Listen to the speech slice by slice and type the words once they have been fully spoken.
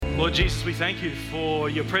Lord Jesus, we thank you for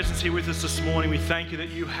your presence here with us this morning. We thank you that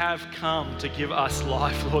you have come to give us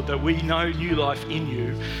life, Lord, that we know new life in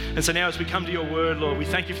you. And so now as we come to your word, Lord, we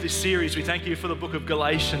thank you for this series. We thank you for the book of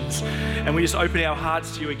Galatians. And we just open our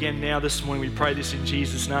hearts to you again now this morning. We pray this in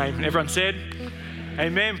Jesus' name. And everyone said,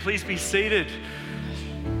 amen. Please be seated.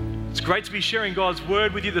 It's great to be sharing God's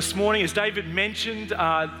word with you this morning. As David mentioned,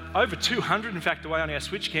 over 200, in fact, away on our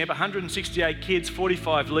switch camp, 168 kids,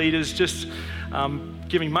 45 leaders, just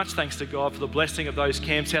giving much thanks to God for the blessing of those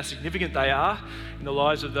camps, how significant they are in the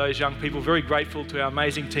lives of those young people. Very grateful to our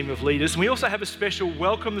amazing team of leaders. And we also have a special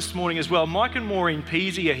welcome this morning as well. Mike and Maureen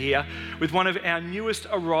Peasy are here with one of our newest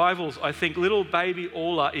arrivals. I think little baby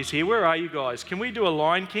Orla is here. Where are you guys? Can we do a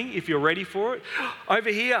Lion King if you're ready for it? Over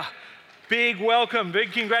here. Big welcome,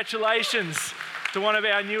 big congratulations to one of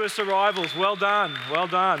our newest arrivals. Well done, well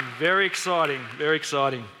done. Very exciting, very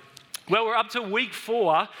exciting. Well, we're up to week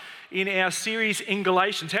 4 in our series in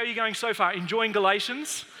Galatians. How are you going so far? Enjoying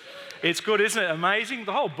Galatians? It's good, isn't it? Amazing.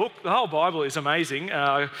 The whole book, the whole Bible is amazing,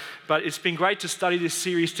 but it's been great to study this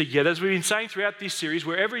series together. As we've been saying throughout this series,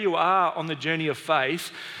 wherever you are on the journey of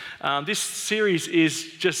faith, this series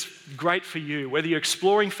is just great for you. Whether you're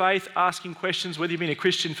exploring faith, asking questions, whether you've been a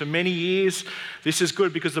Christian for many years, this is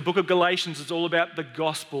good because the book of Galatians is all about the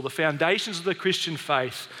gospel, the foundations of the Christian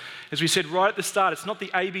faith. As we said right at the start, it's not the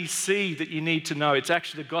ABC that you need to know. It's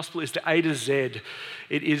actually the gospel is the A to Z.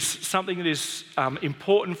 It is something that is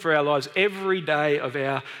important for our lives every day of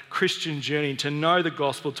our Christian journey, to know the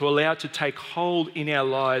gospel, to allow it to take hold in our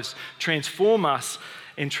lives, transform us,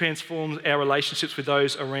 and transform our relationships with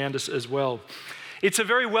those around us as well. It's a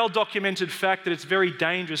very well-documented fact that it's very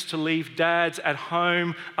dangerous to leave dads at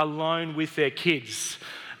home alone with their kids.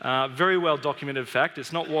 Very well-documented fact.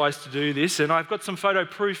 It's not wise to do this. And I've got some photo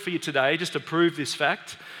proof for you today just to prove this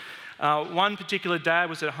fact. One particular dad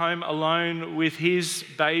was at home alone with his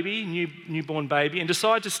baby, newborn baby, and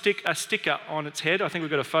decided to stick a sticker on its head. I think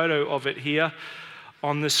we've got a photo of it here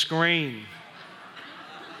on the screen.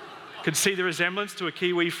 Could see the resemblance to a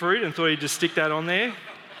kiwi fruit and thought he'd just stick that on there.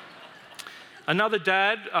 Another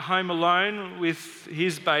dad, at home alone with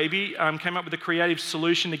his baby, came up with a creative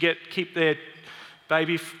solution to keep their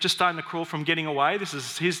baby just starting to crawl from getting away. This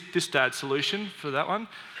is this dad's solution for that one.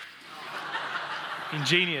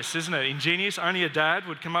 Ingenious, isn't it? Ingenious. Only a dad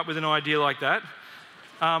would come up with an idea like that.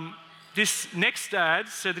 This next dad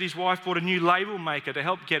said that his wife bought a new label maker to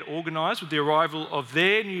help get organised with the arrival of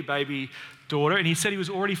their new baby daughter, and he said he was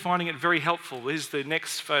already finding it very helpful. Here's the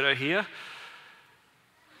next photo here.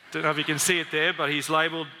 Don't know if you can see it there, but he's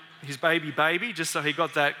labelled his baby, just so he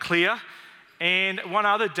got that clear. And one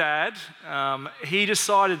other dad, he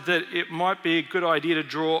decided that it might be a good idea to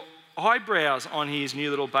draw eyebrows on his new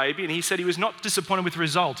little baby, and he said he was not disappointed with the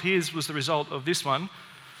result. Here's was the result of this one.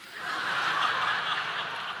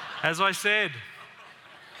 As I said,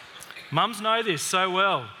 mums know this so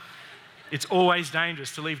well. It's always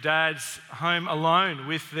dangerous to leave dads home alone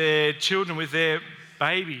with their children, with their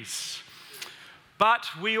babies. But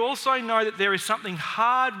we also know that there is something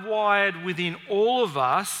hardwired within all of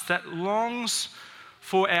us that longs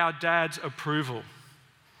for our dad's approval.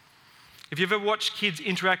 If you've ever watched kids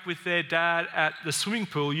interact with their dad at the swimming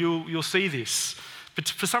pool, you'll see this. But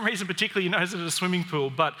for some reason, particularly, you notice it at a swimming pool.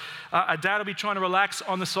 But a dad will be trying to relax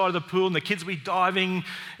on the side of the pool, and the kids will be diving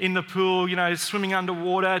in the pool, swimming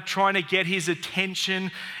underwater, trying to get his attention.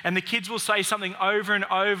 And the kids will say something over and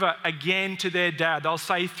over again to their dad. They'll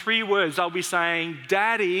say 3 words. They'll be saying,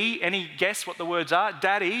 "Daddy," any guess what the words are?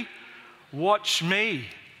 "Daddy, watch me.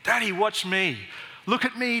 Daddy, watch me. Look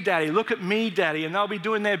at me, Daddy. Look at me, Daddy." And they'll be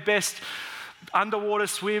doing their best underwater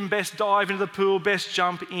swim, best dive into the pool, best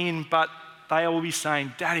jump in, but they will be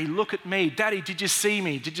saying, "Daddy, look at me. Daddy, did you see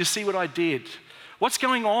me? Did you see what I did?" What's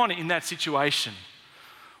going on in that situation?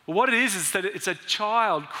 Well, what it is that it's a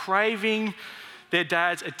child craving their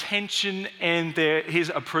dad's attention and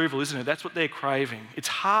his approval, isn't it? That's what they're craving. It's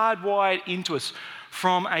hardwired into us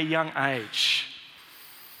from a young age.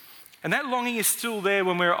 And that longing is still there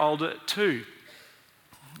when we're older too.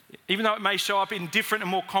 Even though it may show up in different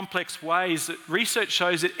and more complex ways, research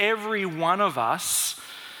shows that every one of us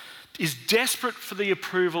is desperate for the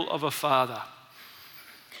approval of a father,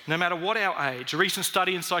 no matter what our age. A recent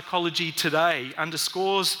study in Psychology Today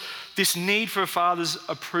underscores this need for a father's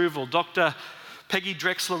approval. Dr. Peggy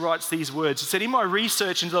Drexler writes these words. It said, "In my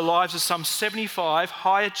research into the lives of some 75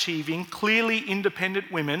 high-achieving, clearly independent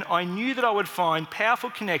women, I knew that I would find powerful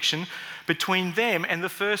connection between them and the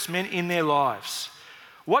first men in their lives.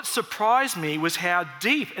 What surprised me was how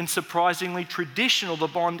deep and surprisingly traditional the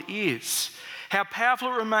bond is, how powerful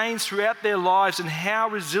it remains throughout their lives, and how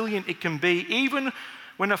resilient it can be, even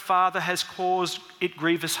when a father has caused it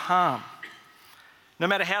grievous harm. No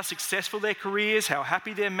matter how successful their careers, how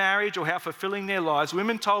happy their marriage, or how fulfilling their lives,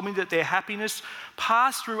 women told me that their happiness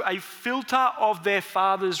passed through a filter of their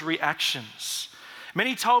father's reactions.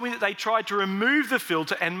 Many told me that they tried to remove the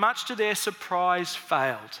filter and much to their surprise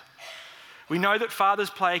failed. We know that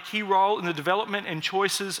fathers play a key role in the development and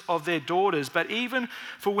choices of their daughters, but even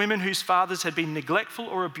for women whose fathers had been neglectful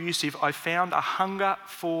or abusive, I found a hunger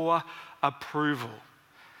for approval.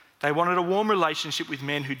 They wanted a warm relationship with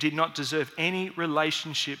men who did not deserve any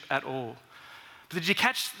relationship at all. But did you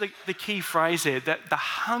catch the key phrase there? That the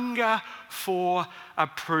hunger for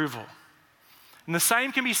approval. And the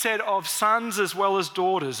same can be said of sons as well as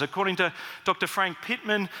daughters. According to Dr. Frank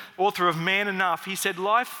Pittman, author of Man Enough, he said,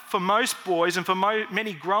 life for most boys and for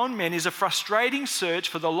many grown men is a frustrating search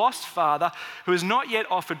for the lost father who has not yet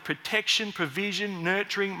offered protection, provision,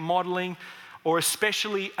 nurturing, modelling, or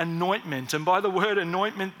especially anointment. And by the word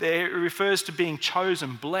anointment there, it refers to being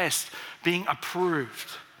chosen, blessed, being approved.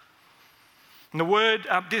 And the word,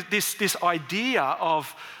 this idea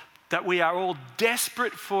of that we are all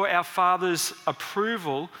desperate for our Father's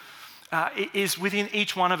approval is within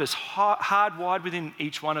each one of us, hardwired within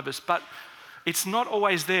each one of us. But it's not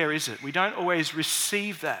always there, is it? We don't always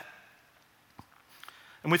receive that.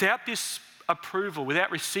 And without this approval,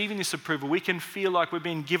 without receiving this approval, we can feel like we've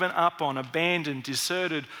been given up on, abandoned,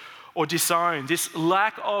 deserted, or disowned. This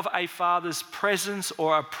lack of a father's presence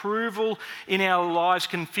or approval in our lives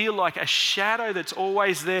can feel like a shadow that's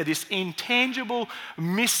always there, this intangible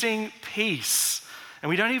missing piece, and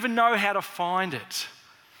we don't even know how to find it.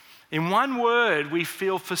 In one word, we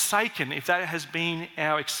feel forsaken, if that has been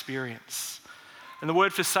our experience. And the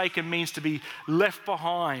word forsaken means to be left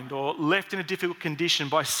behind or left in a difficult condition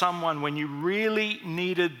by someone when you really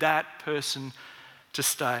needed that person to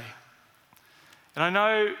stay. And I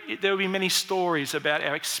know there will be many stories about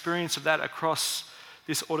our experience of that across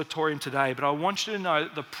this auditorium today, but I want you to know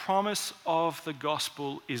that the promise of the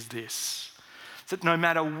gospel is this, that no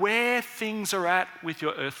matter where things are at with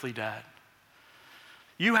your earthly dad,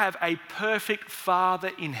 you have a perfect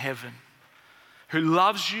Father in heaven who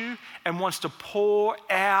loves you and wants to pour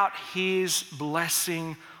out his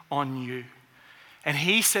blessing on you. And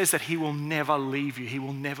he says that he will never leave you, he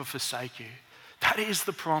will never forsake you. That is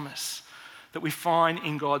the promise that we find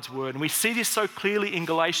in God's word. And we see this so clearly in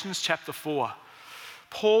Galatians chapter 4.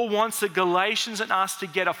 Paul wants the Galatians and us to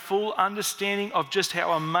get a full understanding of just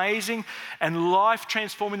how amazing and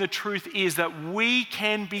life-transforming the truth is that we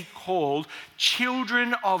can be called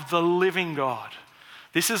children of the living God.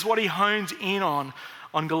 This is what he hones in on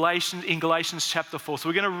Galatians, in Galatians chapter 4. So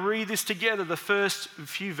we're going to read this together, the first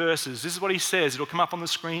few verses. This is what he says. It'll come up on the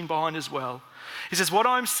screen behind as well. He says, what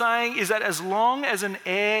I'm saying is that as long as an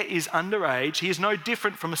heir is underage, he is no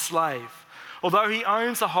different from a slave, although he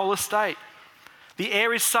owns the whole estate. The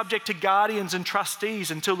heir is subject to guardians and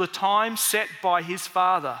trustees until the time set by his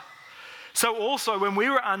father. So also when we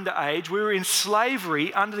were underage, we were in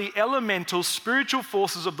slavery under the elemental spiritual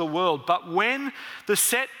forces of the world. But when the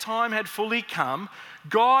set time had fully come,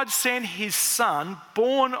 God sent his Son,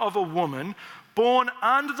 born of a woman, born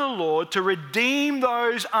under the law, to redeem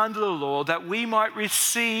those under the law, that we might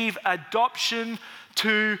receive adoption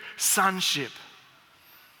to sonship.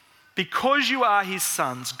 Because you are his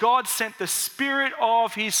sons, God sent the Spirit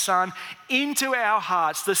of his Son into our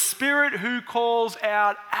hearts, the Spirit who calls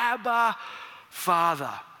out, Abba,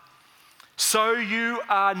 Father. So you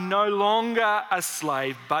are no longer a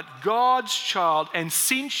slave, but God's child. And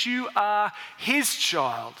since you are his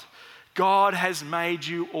child, God has made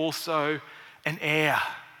you also an heir.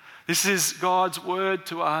 This is God's word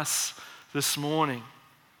to us this morning.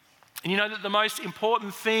 And you know that the most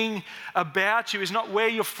important thing about you is not where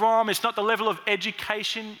you're from, it's not the level of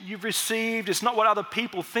education you've received, it's not what other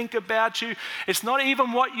people think about you, it's not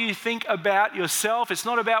even what you think about yourself, it's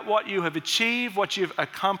not about what you have achieved, what you've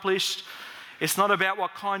accomplished, it's not about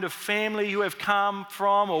what kind of family you have come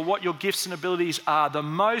from or what your gifts and abilities are. The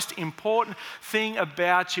most important thing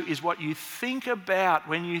about you is what you think about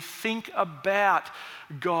when you think about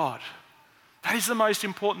God. That is the most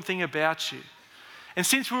important thing about you. And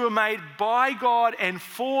since we were made by God and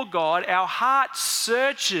for God, our heart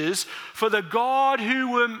searches for the God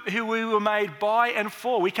who we were made by and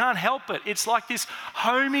for. We can't help it. It's like this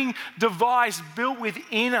homing device built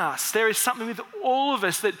within us. There is something with all of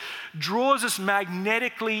us that draws us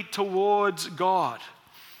magnetically towards God.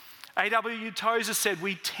 A.W. Tozer said,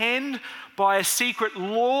 we tend by a secret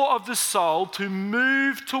law of the soul to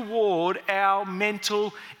move toward our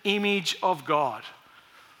mental image of God.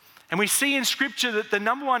 And we see in Scripture that the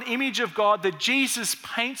number one image of God that Jesus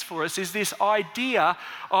paints for us is this idea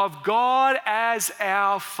of God as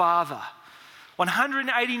our Father.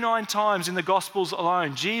 189 times in the Gospels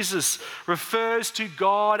alone, Jesus refers to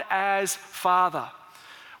God as Father.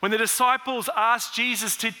 When the disciples asked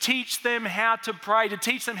Jesus to teach them how to pray, to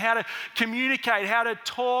teach them how to communicate, how to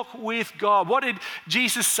talk with God, what did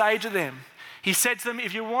Jesus say to them? He said to them,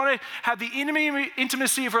 if you want to have the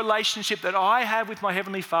intimacy of relationship that I have with my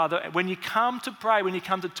Heavenly Father, when you come to pray, when you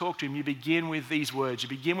come to talk to Him, you begin with these words. You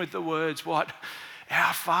begin with the words, what?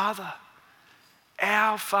 Our Father.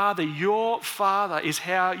 Our Father, your Father is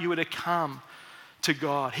how you are to come to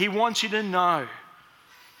God. He wants you to know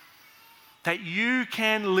that you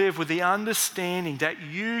can live with the understanding that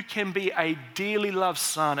you can be a dearly loved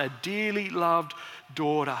son, a dearly loved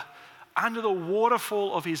daughter, under the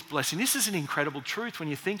waterfall of His blessing. This is an incredible truth when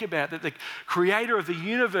you think about that the creator of the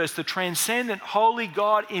universe, the transcendent, holy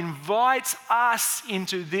God, invites us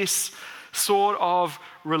into this sort of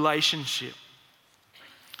relationship.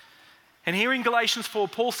 And here in Galatians 4,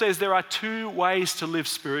 Paul says there are two ways to live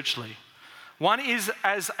spiritually. One is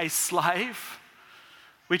as a slave,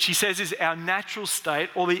 which he says is our natural state,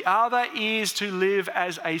 or the other is to live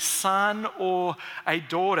as a son or a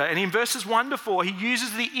daughter. And in verses 1 to 4, he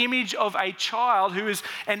uses the image of a child who is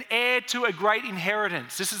an heir to a great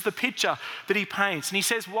inheritance. This is the picture that he paints. And he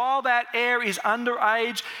says, while that heir is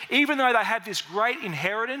underage, even though they have this great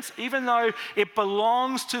inheritance, even though it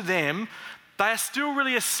belongs to them, they are still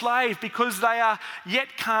really a slave because they are yet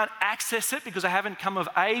can't access it because they haven't come of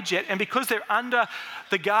age yet, and because they're under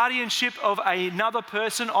the guardianship of another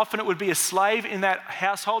person. Often it would be a slave in that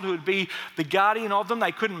household who would be the guardian of them.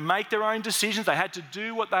 They couldn't make their own decisions. They had to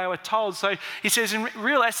do what they were told. So he says, in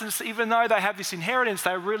real essence, even though they have this inheritance,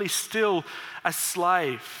 they're really still a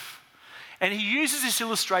slave. And he uses this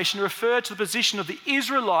illustration to refer to the position of the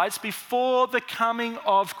Israelites before the coming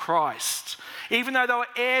of Christ. Even though they were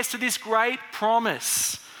heirs to this great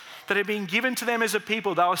promise that had been given to them as a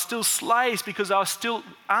people, they were still slaves because they were still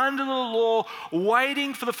under the law,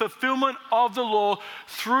 waiting for the fulfillment of the law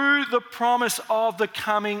through the promise of the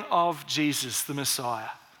coming of Jesus, the Messiah.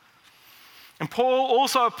 And Paul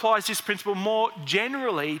also applies this principle more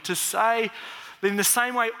generally to say that in the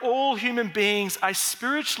same way, all human beings are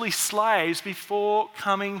spiritually slaves before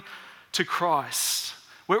coming to Christ.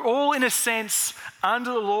 We're all, in a sense,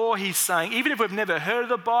 under the law, he's saying. Even if we've never heard of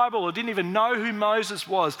the Bible or didn't even know who Moses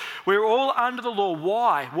was, we're all under the law.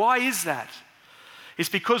 Why? Why is that? It's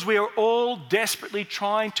because we are all desperately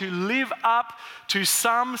trying to live up to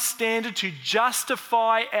some standard to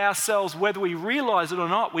justify ourselves, whether we realize it or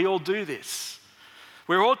not. We all do this.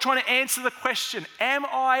 We're all trying to answer the question, am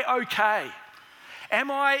I okay? Am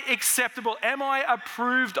I acceptable? Am I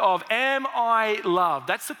approved of? Am I loved?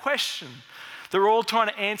 That's the question they're all trying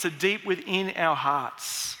to answer deep within our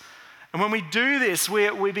hearts. And when we do this,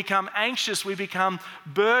 we become anxious, we become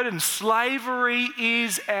burdened. Slavery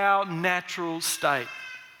is our natural state.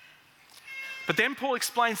 But then Paul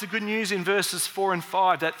explains the good news in verses 4 and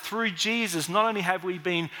 5, that through Jesus, not only have we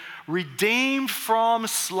been redeemed from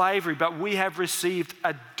slavery, but we have received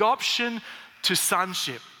adoption to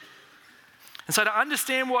sonship. And so to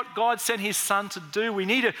understand what God sent His Son to do, we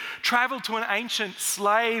need to travel to an ancient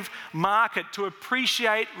slave market to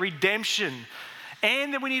appreciate redemption.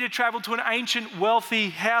 And then we need to travel to an ancient wealthy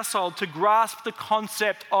household to grasp the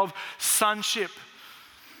concept of sonship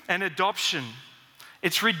and adoption.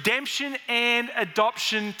 It's redemption and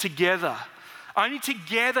adoption together. Only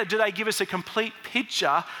together do they give us a complete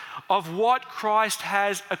picture of what Christ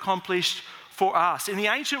has accomplished for us. In the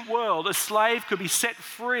ancient world, a slave could be set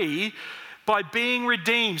free by being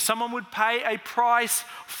redeemed. Someone would pay a price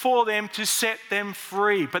for them to set them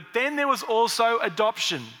free. But then there was also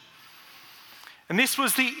adoption. And this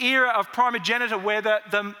was the era of primogeniture where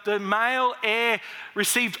the male heir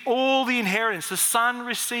received all the inheritance. The son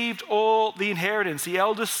received all the inheritance, the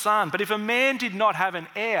eldest son. But if a man did not have an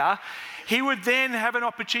heir, he would then have an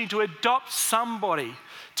opportunity to adopt somebody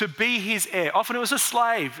to be his heir. Often it was a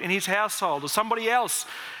slave in his household or somebody else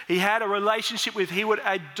he had a relationship with. He would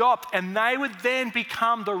adopt, and they would then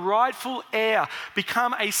become the rightful heir,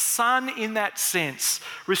 become a son in that sense,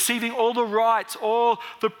 receiving all the rights, all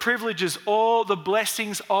the privileges, all the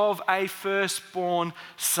blessings of a firstborn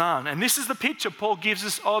son. And this is the picture Paul gives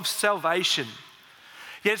us of salvation.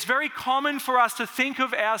 Yet it's very common for us to think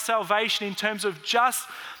of our salvation in terms of just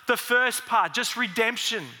the first part, just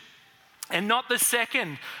redemption, and not the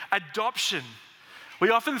second, adoption. We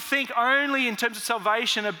often think only in terms of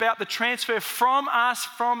salvation about the transfer from us,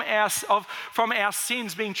 from our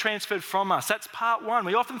sins being transferred from us. That's part one.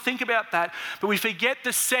 We often think about that, but we forget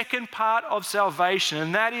the second part of salvation,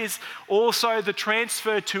 and that is also the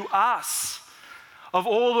transfer to us of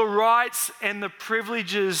all the rights and the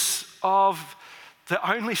privileges of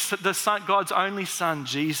God's only Son,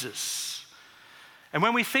 Jesus. And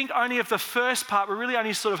when we think only of the first part, we're really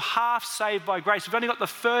only sort of half saved by grace. We've only got the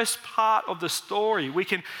first part of the story. We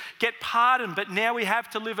can get pardoned, but now we have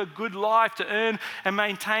to live a good life to earn and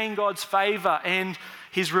maintain God's favor and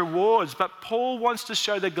his rewards. But Paul wants to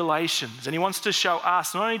show the Galatians, and he wants to show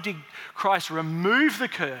us, not only did Christ remove the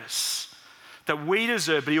curse that we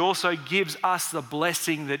deserve, but he also gives us the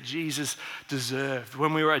blessing that Jesus deserved.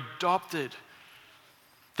 When we were adopted,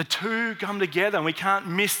 the two come together, and we can't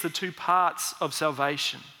miss the two parts of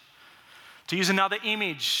salvation. To use another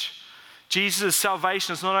image, Jesus'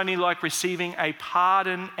 salvation is not only like receiving a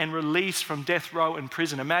pardon and release from death row and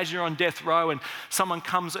prison. Imagine you're on death row and someone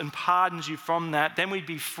comes and pardons you from that. Then we'd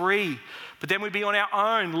be free, but then we'd be on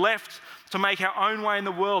our own, left to make our own way in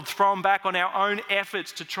the world, thrown back on our own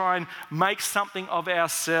efforts to try and make something of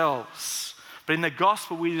ourselves. But in the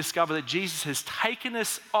gospel, we discover that Jesus has taken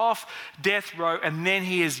us off death row, and then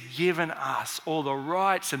he has given us all the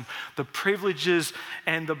rights and the privileges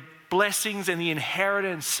and the blessings and the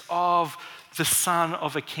inheritance of the son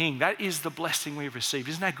of a king. That is the blessing we've received.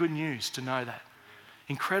 Isn't that good news to know that?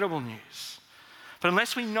 Incredible news. But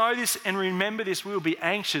unless we know this and remember this, we will be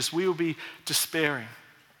anxious, we will be despairing.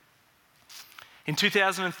 In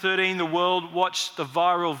 2013, the world watched the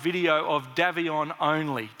viral video of Davion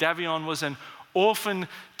only. Davion was an orphan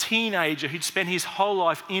teenager who'd spent his whole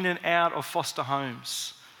life in and out of foster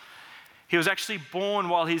homes. He was actually born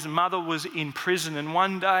while his mother was in prison, and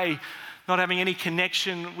one day, not having any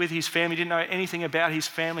connection with his family, didn't know anything about his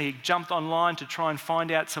family, he jumped online to try and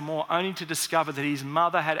find out some more, only to discover that his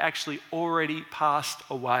mother had actually already passed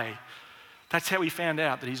away. That's how he found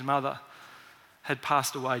out that his mother had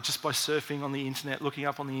passed away, just by surfing on the internet, looking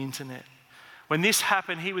up on the internet. When this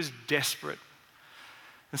happened, he was desperate.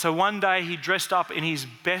 And so one day he dressed up in his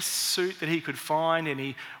best suit that he could find, and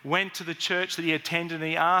he went to the church that he attended, and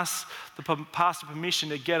he asked the pastor permission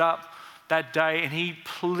to get up that day, and he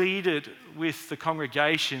pleaded with the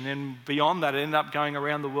congregation, and beyond that it ended up going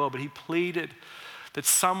around the world, but he pleaded that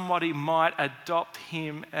somebody might adopt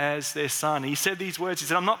him as their son. He said these words, he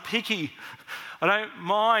said, "I'm not picky. I don't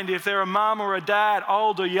mind if they're a mum or a dad,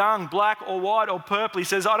 old or young, black or white or purple." He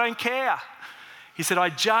says, "I don't care." He said, "I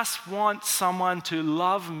just want someone to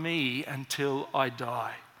love me until I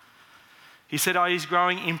die." He said, he's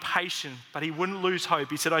growing impatient, but he wouldn't lose hope.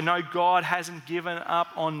 He said, "I know God hasn't given up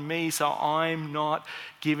on me, so I'm not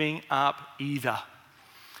giving up either."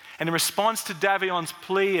 And in response to Davion's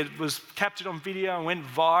plea, it was captured on video and went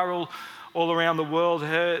viral all around the world.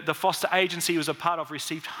 The foster agency he was a part of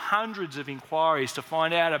received hundreds of inquiries to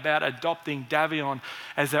find out about adopting Davion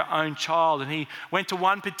as their own child. And he went to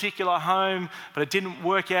one particular home, but it didn't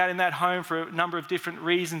work out in that home for a number of different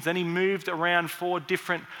reasons. Then he moved around 4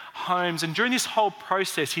 different homes. And during this whole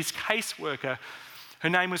process, his caseworker, her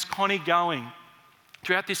name was Connie Going,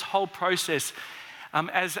 throughout this whole process,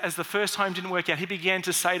 as the first home didn't work out, he began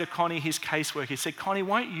to say to Connie, his caseworker, he said, "Connie,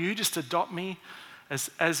 won't you just adopt me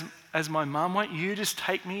as my mum? Won't you just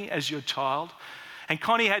take me as your child?" And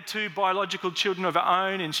Connie had 2 biological children of her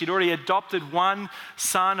own, and she'd already adopted one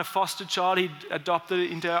son, a foster child. He'd adopted it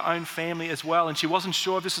into her own family as well, and she wasn't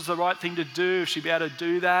sure if this was the right thing to do, if she'd be able to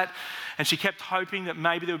do that. And she kept hoping that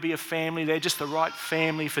maybe there would be a family there, just the right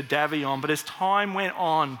family for Davion. But as time went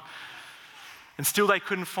on, and still they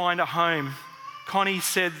couldn't find a home, Connie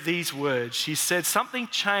said these words. She said, "Something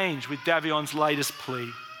changed with Davion's latest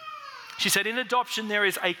plea." She said, "In adoption, there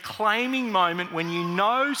is a claiming moment when you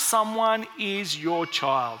know someone is your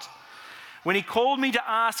child. When he called me to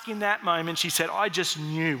ask in that moment," she said, "I just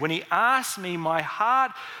knew. When he asked me, my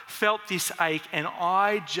heart felt this ache, and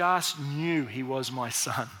I just knew he was my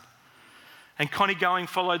son." And Connie Going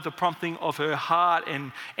followed the prompting of her heart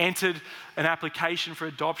and entered an application for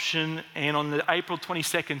adoption. And on April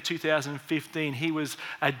 22nd, 2015, he was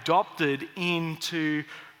adopted into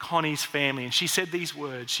Connie's family. And she said these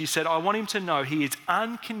words. She said, "I want him to know he is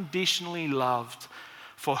unconditionally loved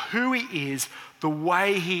for who he is, the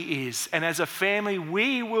way he is. And as a family,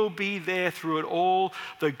 we will be there through it all,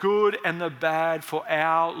 the good and the bad, for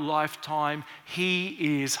our lifetime.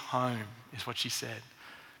 He is home," is what she said.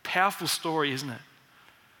 Powerful story, isn't it?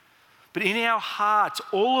 But in our hearts,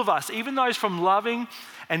 all of us, even those from loving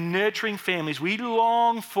and nurturing families, we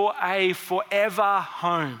long for a forever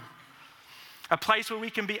home. a place where we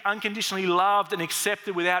can be unconditionally loved and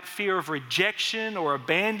accepted without fear of rejection or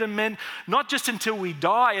abandonment, not just until we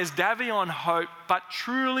die as Davion hoped, but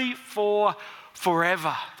truly for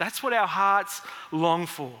forever. That's what our hearts long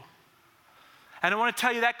for. And I want to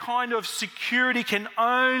tell you that kind of security can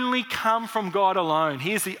only come from God alone.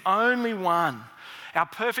 He is the only one. Our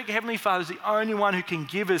perfect Heavenly Father is the only one who can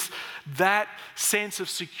give us that sense of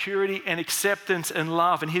security and acceptance and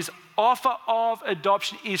love. And his offer of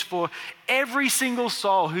adoption is for every single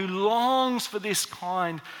soul who longs for this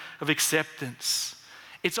kind of acceptance.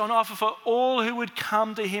 It's on offer for all who would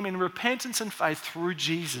come to him in repentance and faith through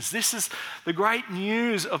Jesus. This is the great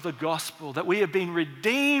news of the gospel, that we have been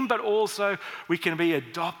redeemed, but also we can be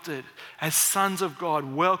adopted as sons of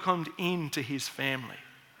God, welcomed into his family.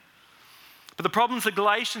 But the problems the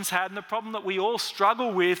Galatians had, and the problem that we all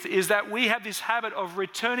struggle with, is that we have this habit of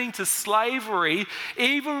returning to slavery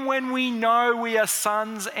even when we know we are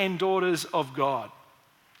sons and daughters of God.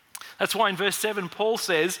 That's why in verse 7, Paul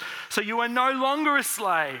says, so you are no longer a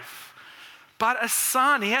slave, but a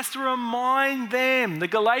son. He has to remind them, the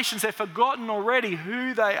Galatians, they've forgotten already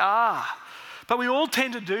who they are. But we all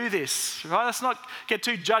tend to do this, right? Let's not get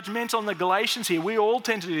too judgmental on the Galatians here. We all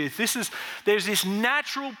tend to do this. There's this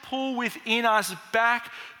natural pull within us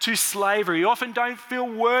back to slavery. We often don't feel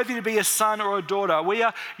worthy to be a son or a daughter. We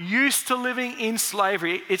are used to living in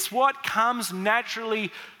slavery. It's what comes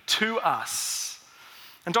naturally to us.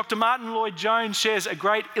 And Dr. Martin Lloyd-Jones shares a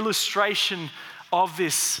great illustration of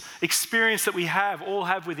this experience that we all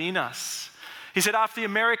have within us. He said after the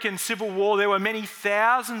American Civil War, there were many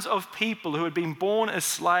thousands of people who had been born as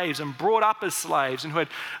slaves and brought up as slaves and who had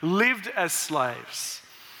lived as slaves.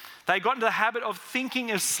 They got into the habit of thinking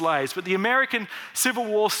as slaves, but the American Civil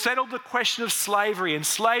War settled the question of slavery, and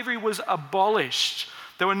slavery was abolished.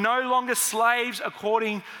 They were no longer slaves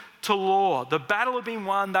according to law. The battle had been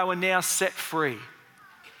won, they were now set free.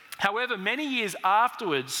 However, many years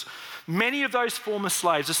afterwards, many of those former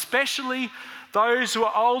slaves, especially those who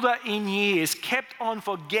are older in years, kept on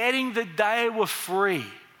forgetting that they were free.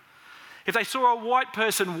 If they saw a white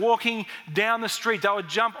person walking down the street, they would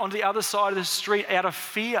jump onto the other side of the street out of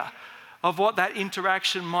fear of what that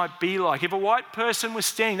interaction might be like. If a white person was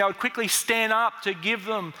standing, they would quickly stand up to give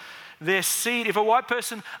them their seat. If a white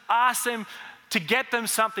person asked them to get them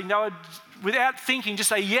something, they would, without thinking, just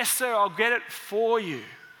say, yes, sir, I'll get it for you.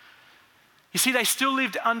 You see, they still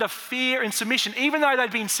lived under fear and submission, even though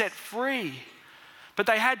they'd been set free. But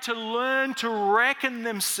they had to learn to reckon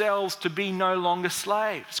themselves to be no longer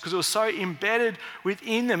slaves because it was so embedded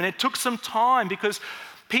within them. And it took some time because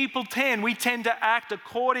we tend to act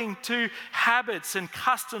according to habits and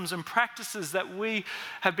customs and practices that we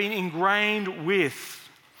have been ingrained with.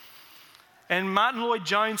 And Martin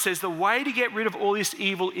Lloyd-Jones says the way to get rid of all this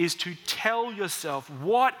evil is to tell yourself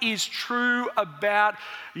what is true about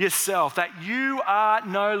yourself, that you are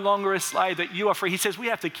no longer a slave, that you are free. He says we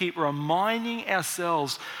have to keep reminding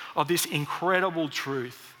ourselves of this incredible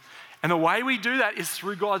truth. And the way we do that is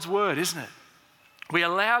through God's word, isn't it? We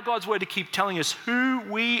allow God's word to keep telling us who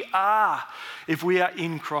we are if we are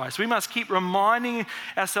in Christ. We must keep reminding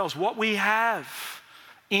ourselves what we have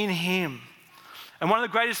in him. And one of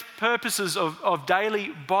the greatest purposes of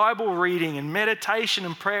daily Bible reading and meditation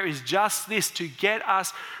and prayer is just this, to get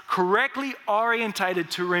us correctly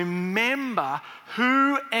orientated to remember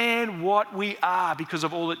who and what we are because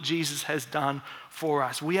of all that Jesus has done for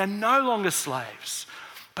us. We are no longer slaves,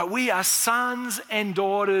 but we are sons and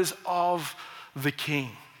daughters of the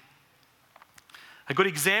King. A good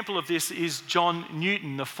example of this is John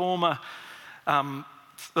Newton,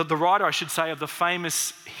 the writer, I should say, of the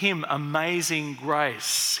famous hymn, Amazing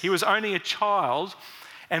Grace. He was only a child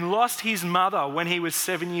and lost his mother when he was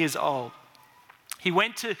 7 years old. He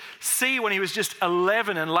went to sea when he was just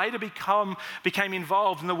 11 and later became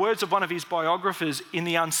involved, in the words of one of his biographers, in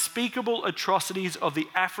the unspeakable atrocities of the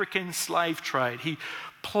African slave trade. He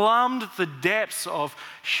plumbed the depths of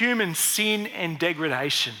human sin and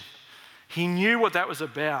degradation. He knew what that was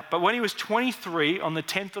about. But when he was 23, on the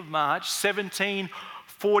 10th of March,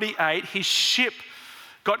 1748, his ship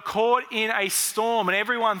got caught in a storm, and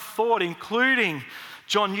everyone thought, including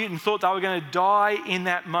John Newton, thought they were going to die in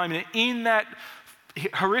that moment. And in that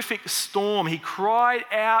horrific storm, he cried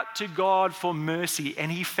out to God for mercy,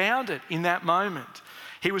 and he found it in that moment.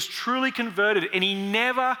 He was truly converted, and he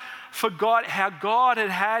never forgot how God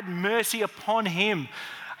had had mercy upon him.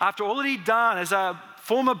 After all that he'd done, as a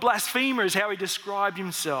former blasphemer is how he described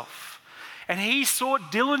himself. And he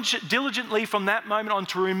sought diligently from that moment on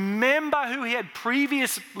to remember who he had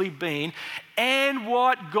previously been and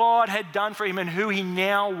what God had done for him and who he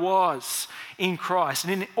now was in Christ.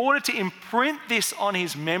 And in order to imprint this on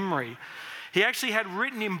his memory, He actually had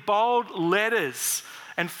written in bold letters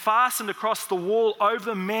and fastened across the wall over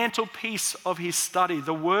the mantelpiece of his study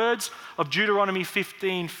the words of Deuteronomy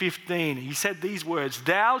 15:15. He said these words,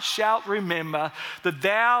 "Thou shalt remember that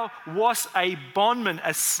thou wast a bondman,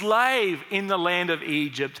 a slave in the land of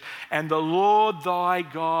Egypt, and the Lord thy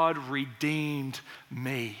God redeemed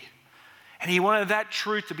me." And he wanted that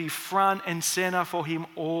truth to be front and center for him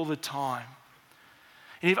all the time.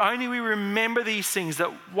 And if only we remember these things,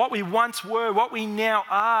 that what we once were, what we now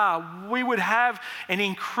are, we would have an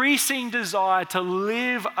increasing desire to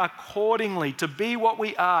live accordingly, to be what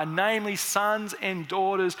we are, namely sons and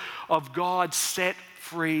daughters of God set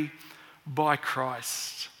free by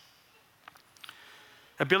Christ.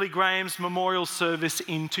 At Billy Graham's memorial service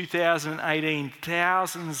in 2018,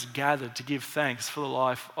 thousands gathered to give thanks for the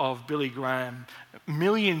life of Billy Graham.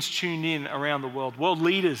 Millions tuned in around the world. World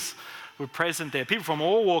leaders were present there. People from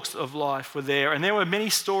all walks of life were there, and there were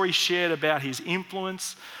many stories shared about his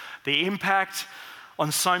influence, the impact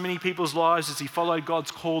on so many people's lives as he followed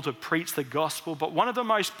God's call to preach the gospel. But one of the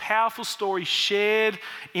most powerful stories shared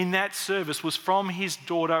in that service was from his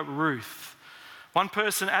daughter Ruth. One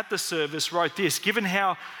person at the service wrote this: "Given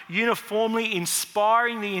how uniformly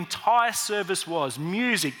inspiring the entire service was,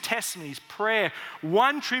 music, testimonies, prayer,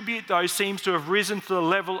 one tribute though seems to have risen to the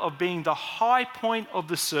level of being the high point of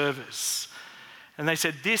the service." And they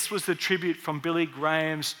said this was the tribute from Billy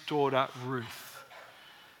Graham's daughter Ruth.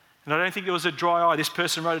 And I don't think there was a dry eye. This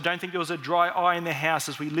person wrote, "I don't think there was a dry eye in the house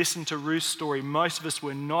as we listened to Ruth's story. Most of us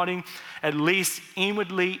were nodding, at least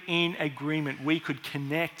inwardly in agreement. We could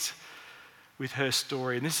connect with her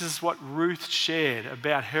story." And this is what Ruth shared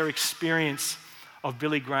about her experience of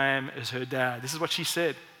Billy Graham as her dad. This is what she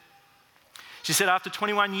said. She said, "After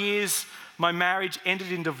 21 years, my marriage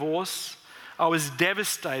ended in divorce. I was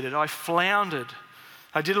devastated. I floundered.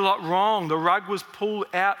 I did a lot wrong. The rug was pulled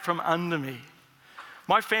out from under me.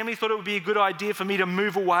 My family thought it would be a good idea for me to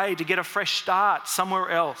move away, to get a fresh start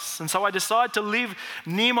somewhere else. And so I decided to live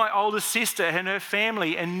near my older sister and her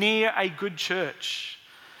family and near a good church.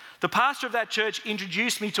 The pastor of that church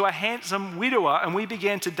introduced me to a handsome widower, and we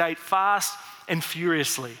began to date fast and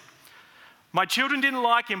furiously. My children didn't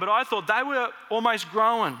like him, but I thought they were almost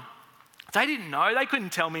grown. They didn't know. They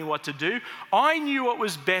couldn't tell me what to do. I knew what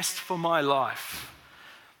was best for my life.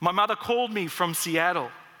 My mother called me from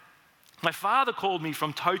Seattle. My father called me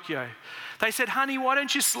from Tokyo. They said, 'Honey, why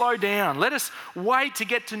don't you slow down? Let us wait to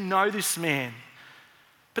get to know this man.'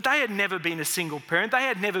 But they had never been a single parent. They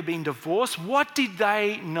had never been divorced. What did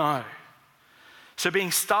they know? So being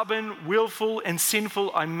stubborn, willful, and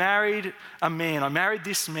sinful, I married a man. I married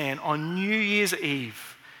this man on New Year's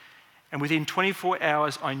Eve. And within 24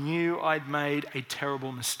 hours, I knew I'd made a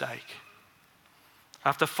terrible mistake.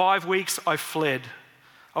 After 5 weeks, I fled.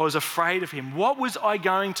 I was afraid of him. What was I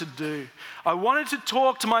going to do? I wanted to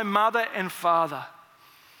talk to my mother and father.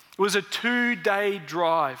 It was a 2-day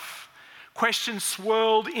drive. Questions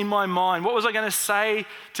swirled in my mind. What was I going to say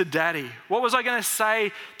to daddy? What was I going to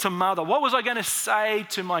say to mother? What was I going to say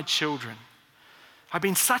to my children? I've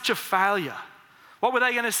been such a failure. What were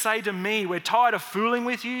they going to say to me? We're tired of fooling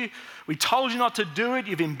with you. We told you not to do it.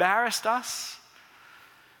 You've embarrassed us.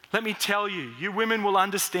 Let me tell you, you women will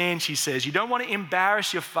understand, she says. You don't want to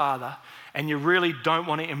embarrass your father, and you really don't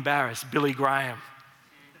want to embarrass Billy Graham.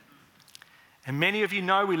 And many of you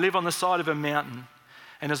know we live on the side of a mountain.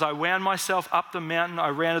 And as I wound myself up the mountain, I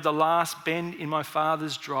rounded the last bend in my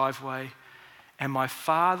father's driveway, and my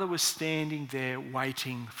father was standing there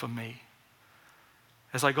waiting for me.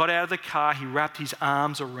 As I got out of the car, he wrapped his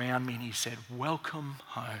arms around me and he said, "Welcome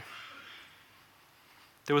home."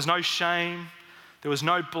 There was no shame, there was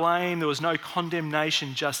no blame, there was no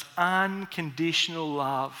condemnation, just unconditional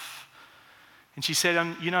love. And she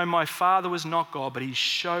said, "You know, my father was not God, but he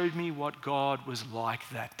showed me what God was like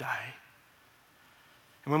that day."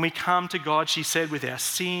 And when we come to God, she said, with our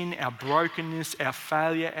sin, our brokenness, our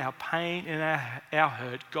failure, our pain, and our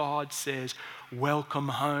hurt, God says, "Welcome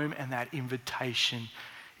home," and that invitation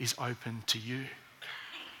is open to you.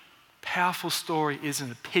 Powerful story,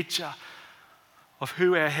 isn't it? A picture of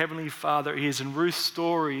who our Heavenly Father is. And Ruth's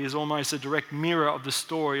story is almost a direct mirror of the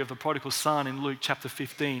story of the prodigal son in Luke chapter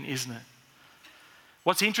 15, isn't it?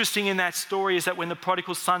 What's interesting in that story is that when the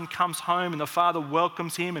prodigal son comes home and the father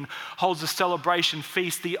welcomes him and holds a celebration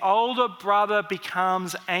feast, the older brother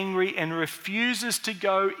becomes angry and refuses to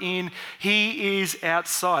go in. He is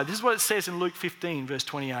outside. This is what it says in Luke 15, verse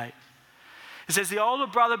 28. It says, the older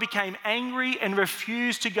brother became angry and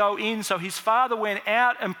refused to go in. So his father went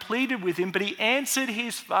out and pleaded with him, but he answered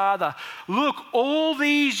his father, "Look, all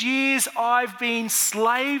these years I've been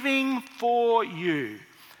slaving for you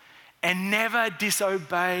and never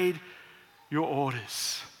disobeyed your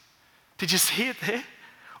orders. Did you see it there?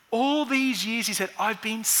 All these years he said, I've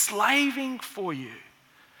been slaving for you.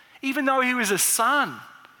 Even though he was a son,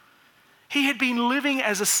 he had been living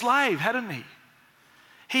as a slave, hadn't he?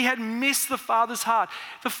 He had missed the Father's heart.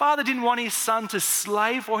 The Father didn't want his son to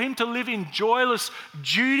slave for him, to live in joyless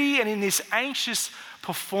duty and in this anxious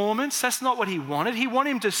performance. That's not what he wanted. He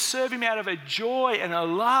wanted him to serve him out of a joy and a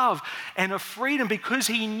love and a freedom because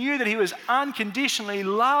he knew that he was unconditionally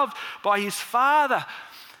loved by his Father.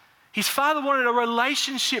 His Father wanted a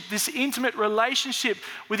relationship, this intimate relationship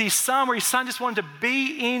with his son, where his son just wanted to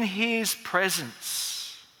be in his presence.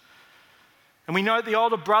 And we know that the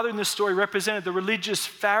older brother in the story represented the religious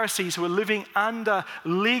Pharisees who were living under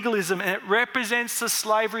legalism, and it represents the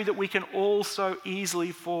slavery that we can all so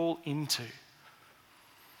easily fall into.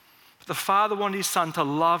 But the Father wanted his son to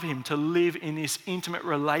love him, to live in this intimate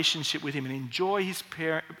relationship with him and enjoy his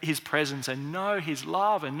presence and know his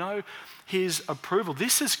love and know his approval.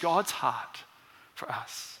 This is God's heart for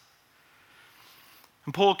us.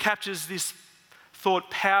 And Paul captures this thought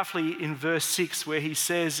powerfully in verse 6, where he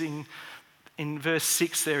says in verse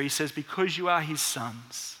 6 there, he says, because you are his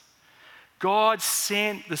sons, God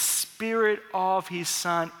sent the Spirit of his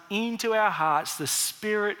Son into our hearts, the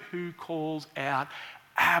Spirit who calls out,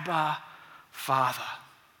 Abba, Father.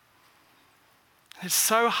 It's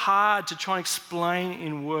so hard to try and explain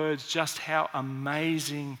in words just how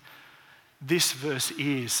amazing this verse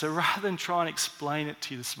is. So rather than try and explain it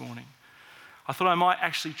to you this morning, I thought I might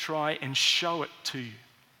actually try and show it to you.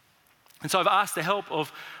 And so I've asked the help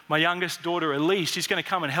of my youngest daughter, Elise. She's going to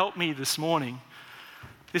come and help me this morning.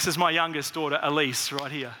 This is my youngest daughter, Elise,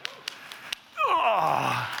 right here.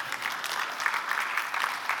 Oh.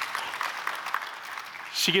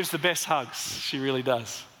 She gives the best hugs. She really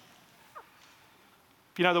does.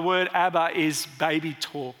 You know, the word Abba is baby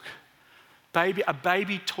talk. A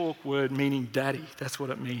baby talk word meaning daddy. That's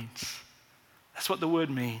what it means. That's what the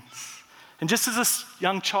word means. And just as this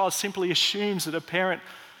young child simply assumes that a parent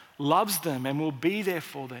loves them and will be there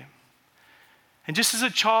for them, and just as a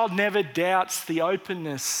child never doubts the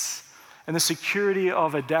openness and the security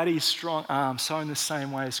of a daddy's strong arm, so in the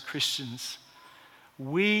same way as Christians,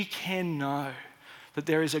 we can know that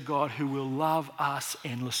there is a God who will love us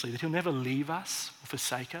endlessly, that he'll never leave us or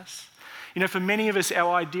forsake us. You know, for many of us,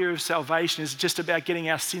 our idea of salvation is just about getting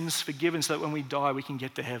our sins forgiven so that when we die, we can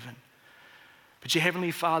get to heaven. But your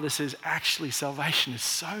Heavenly Father says, actually, salvation is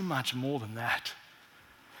so much more than that.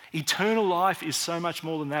 Eternal life is so much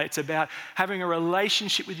more than that. It's about having a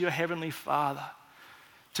relationship with your Heavenly Father,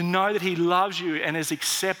 to know that he loves you and has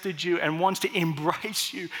accepted you and wants to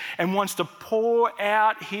embrace you and wants to pour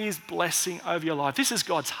out his blessing over your life. This is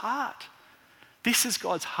God's heart. This is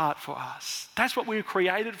God's heart for us. That's what we were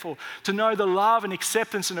created for, to know the love and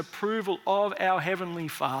acceptance and approval of our Heavenly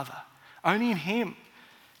Father. Only in him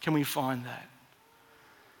can we find that.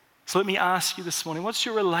 So let me ask you this morning, what's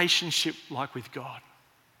your relationship like with God?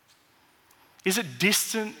 Is it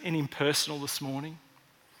distant and impersonal this morning?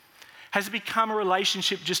 Has it become a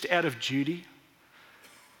relationship just out of duty?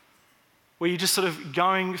 Where you're just sort of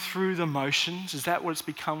going through the motions? Is that what it's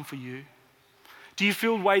become for you? Do you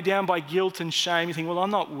feel weighed down by guilt and shame? You think, well,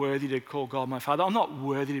 I'm not worthy to call God my Father. I'm not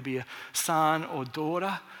worthy to be a son or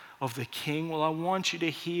daughter of the King. Well, I want you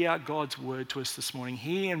to hear God's word to us this morning.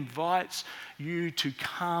 He invites you to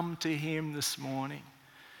come to him this morning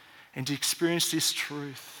and to experience this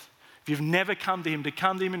truth. If you've never come to him, to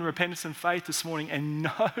come to him in repentance and faith this morning and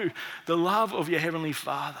know the love of your Heavenly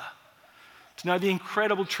Father, to know the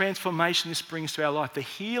incredible transformation this brings to our life, the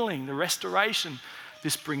healing, the restoration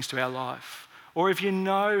this brings to our life. Or if you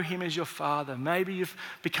know him as your Father, maybe you've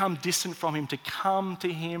become distant from him, to come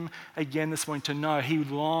to him again this morning, to know he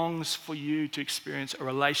longs for you to experience a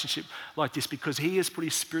relationship like this, because he has put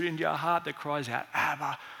his Spirit into your heart that cries out,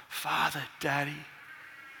 Abba, Father, Daddy.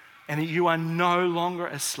 And you are no longer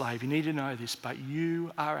a slave. You need to know this, but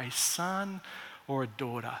you are a son or a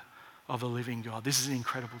daughter of a living God. This is an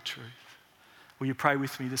incredible truth. Will you pray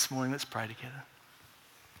with me this morning? Let's pray together.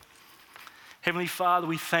 Heavenly Father,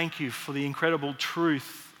 we thank you for the incredible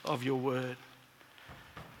truth of your word,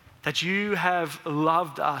 that you have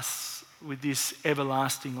loved us with this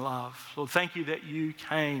everlasting love. Lord, thank you that you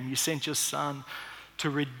came, you sent your Son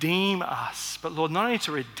to redeem us. But Lord, not only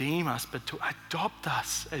to redeem us, but to adopt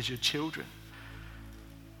us as your children.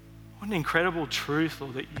 What an incredible truth,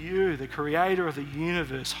 Lord, that you, the creator of the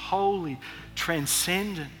universe, holy,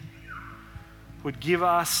 transcendent, would give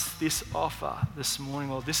us this offer this morning,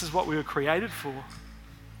 Lord. This is what we were created for.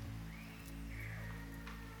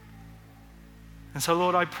 And so,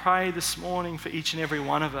 Lord, I pray this morning for each and every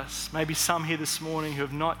one of us. Maybe some here this morning who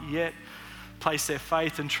have not yet place their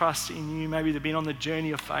faith and trust in you. Maybe they've been on the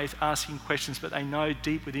journey of faith asking questions, but they know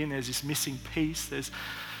deep within there's this missing piece. There's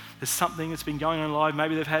something that's been going on in life.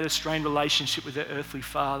 Maybe they've had a strained relationship with their earthly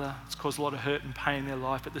father. It's caused a lot of hurt and pain in their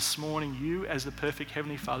life. But this morning, you as the perfect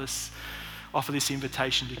Heavenly Father offer this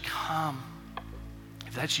invitation to come.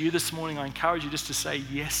 If that's you this morning, I encourage you just to say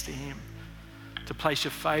yes to him, to place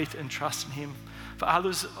your faith and trust in him. For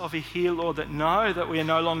others over here, Lord, that know that we are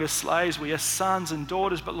no longer slaves, we are sons and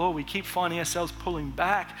daughters, but Lord, we keep finding ourselves pulling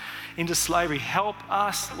back into slavery. Help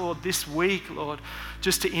us, Lord, this week, Lord,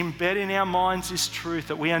 just to embed in our minds this truth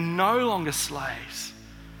that we are no longer slaves,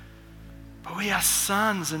 but we are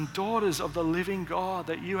sons and daughters of the living God,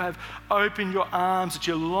 that you have opened your arms, that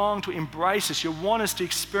you long to embrace us. You want us to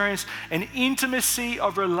experience an intimacy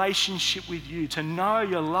of relationship with you, to know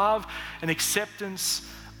your love and acceptance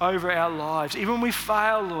over our lives. Even when we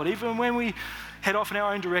fail, Lord, even when we head off in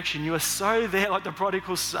our own direction, you are so there like the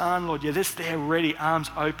prodigal son, Lord. You're just there ready, arms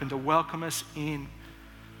open to welcome us in.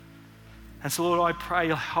 And so, Lord, I pray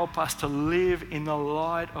you'll help us to live in the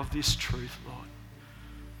light of this truth, Lord.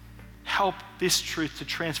 Help this truth to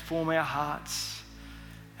transform our hearts.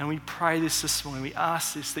 And we pray this morning. We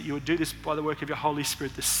ask this, that you would do this by the work of your Holy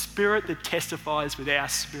Spirit, the Spirit that testifies with our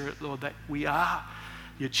spirit, Lord, that we are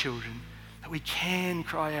your children, that we can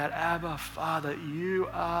cry out, Abba, Father, you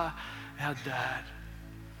are our dad.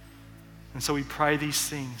 And so we pray these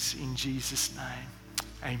things in Jesus' name.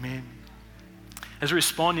 Amen. As we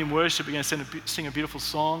respond in worship, we're going to sing a beautiful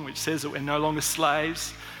song which says that we're no longer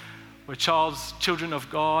slaves, we're children of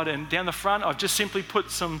God. And down the front, I've just simply put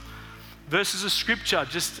some verses of scripture,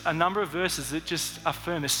 just a number of verses that just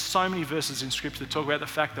affirm. There's so many verses in scripture that talk about the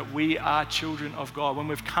fact that we are children of God when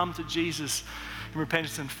we've come to Jesus in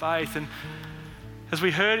repentance and faith. And as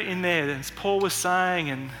we heard in there, as Paul was saying,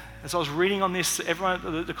 and as I was reading on this,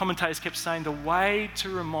 everyone, the commentators kept saying the way to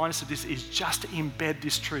remind us of this is just to embed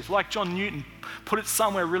this truth. Like John Newton put it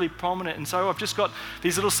somewhere really prominent. And so I've just got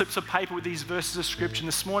these little slips of paper with these verses of scripture. And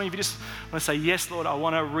this morning, if you just want to say, yes, Lord, I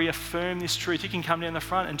want to reaffirm this truth, you can come down the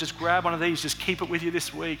front and just grab one of these. Just keep it with you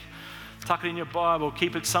this week. Tuck it in your Bible.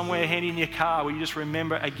 Keep it somewhere handy in your car where you just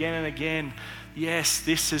remember again and again, yes,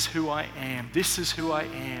 this is who I am. This is who I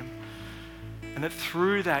am. And that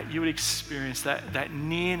through that, you would experience that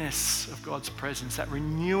nearness of God's presence, that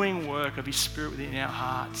renewing work of his Spirit within our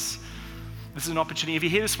hearts. This is an opportunity. If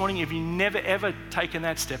you're here this morning, if you've never ever taken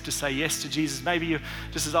that step to say yes to Jesus, maybe you,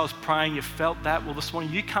 just as I was praying, you felt that. Well, this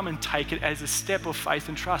morning, you come and take it as a step of faith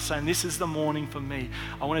and trust, saying, this is the morning for me.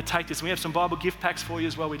 I want to take this. And we have some Bible gift packs for you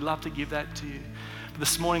as well. We'd love to give that to you. But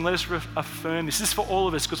this morning, let us affirm this. This is for all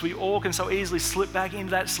of us, because we all can so easily slip back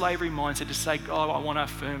into that slavery mindset to say, God, I want to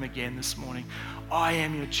affirm again this morning. I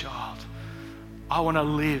am your child. I want to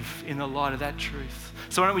live in the light of that truth.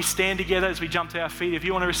 So why don't we stand together as we jump to our feet. If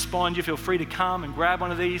you want to respond, you feel free to come and grab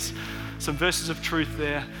one of these, some verses of truth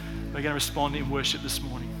there. We're going to respond in worship this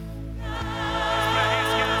morning. Let's put our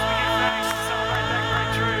hands together as we give thanks to celebrate that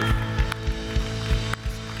great truth.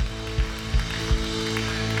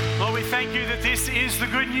 Lord, we thank you that this is the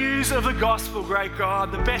good news of the gospel, great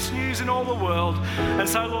God, the best news in all the world. And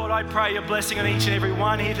so, Lord, I pray your blessing on each and every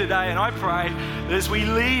one here today. And I pray that as we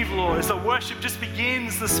leave, Lord, as the worship just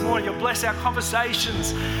begins this morning, you'll bless our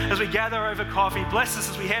conversations as we gather over coffee. Bless us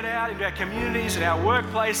as we head out into our communities and our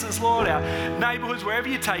workplaces, Lord, our neighborhoods, wherever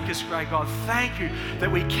you take us, great God. Thank you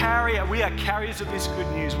that we are carriers of this good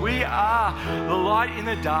news. We are the light in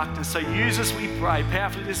the darkness. So use us, we pray,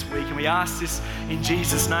 powerfully this week. And we ask this in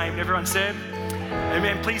Jesus' name. And everyone said,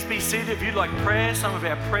 amen. Please be seated. If you'd like prayer, some of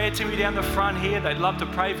our prayer team are down the front here. They'd love to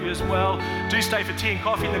pray for you as well. Do stay for tea and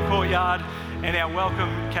coffee in the courtyard and our welcome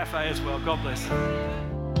cafe as well. God bless.